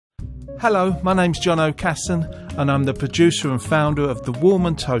Hello, my name's John O'Casson and I'm the producer and founder of the Warm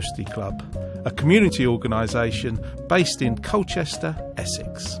and Toasty Club, a community organisation based in Colchester,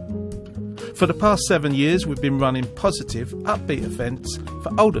 Essex. For the past 7 years we've been running positive, upbeat events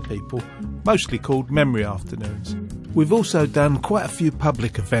for older people, mostly called Memory Afternoons. We've also done quite a few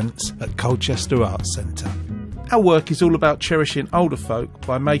public events at Colchester Arts Centre. Our work is all about cherishing older folk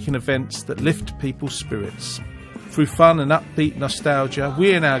by making events that lift people's spirits. Through fun and upbeat nostalgia,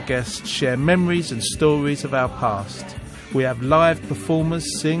 we and our guests share memories and stories of our past. We have live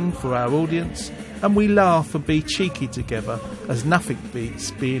performers sing for our audience, and we laugh and be cheeky together, as nothing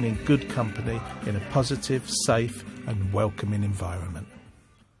beats being in good company in a positive, safe and welcoming environment.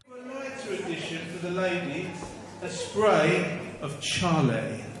 For a lighter edition for the ladies, a spray of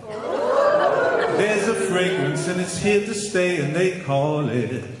Charlie. There's a fragrance and it's here to stay and they call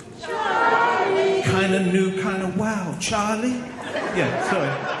it Charlie. Kinda new, kinda wow, Charlie. Yeah,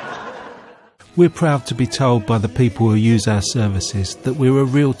 sorry. We're proud to be told by the people who use our services that we're a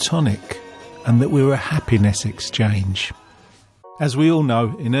real tonic and that we're a happiness exchange. As we all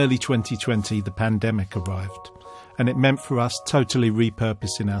know, in early 2020 the pandemic arrived and it meant for us totally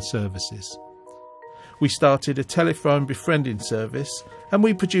repurposing our services. We started a telephone befriending service and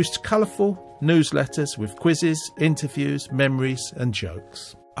we produced colourful newsletters with quizzes, interviews, memories and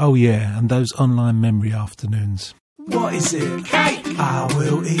jokes. Oh yeah, and those online memory afternoons. What is it? Cake! I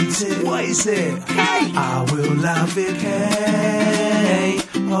will eat it. What is it? Cake! I will love it. Cake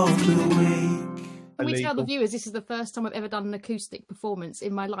of the week. Can we tell the viewers this is the first time I've ever done an acoustic performance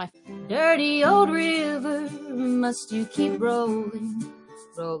in my life? Dirty old river, must you keep rolling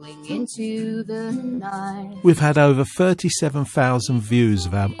into the night. We've had over 37,000 views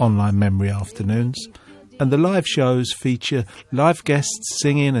of our online memory afternoons, and the live shows feature live guests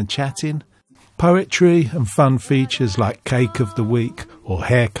singing and chatting, poetry and fun features like Cake of the Week or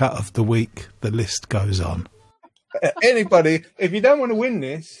Haircut of the Week. The list goes on. Anybody, if you don't want to win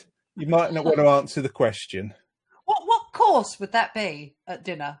this, you might not want to answer the question. What course would that be at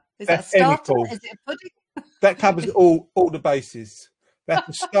dinner? Is that a starter? Is it a pudding? That covers all the bases. That's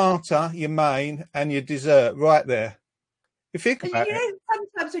a starter, your main, and your dessert right there. You think about it.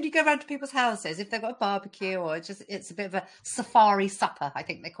 Sometimes when you go around to people's houses, if they've got a barbecue or it's a bit of a safari supper, I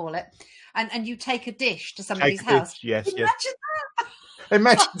think they call it, and you take a dish to somebody's house. Yes.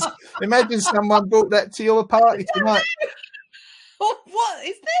 Imagine someone brought that to your party tonight. What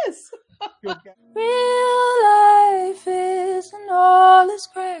is this? Real life isn't all it's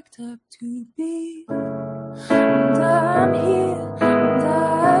cracked up to be. And I'm here, and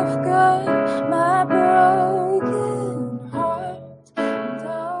I've got my broken heart. And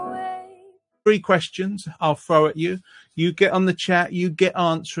I'll wait. 3 questions I'll throw at you. You get on the chat, you get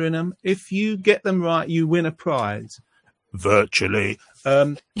answering them. If you get them right, you win a prize. Virtually.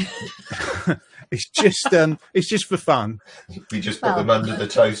 It's just for fun. We just put them under the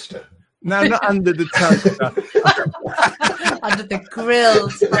toaster. No, not under the toaster. Under the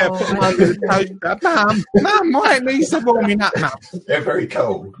grills. Yeah, under the toaster. Mum, might need some warming up, Mum. They're very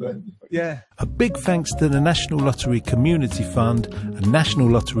cold. Yeah. A big thanks to the National Lottery Community Fund and National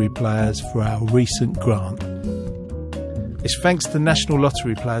Lottery Players for our recent grant. It's thanks to National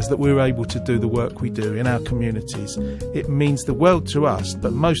Lottery Players that we're able to do the work we do in our communities. It means the world to us,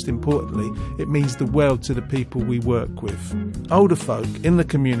 but most importantly, it means the world to the people we work with. Older folk in the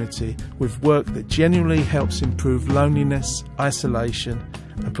community with work that genuinely helps improve loneliness, isolation,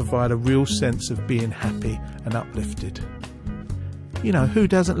 and provide a real sense of being happy and uplifted. You know, who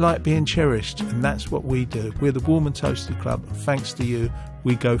doesn't like being cherished? And that's what we do. We're the Warm and Toasty Club, and thanks to you,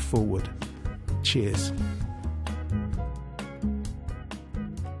 we go forward. Cheers.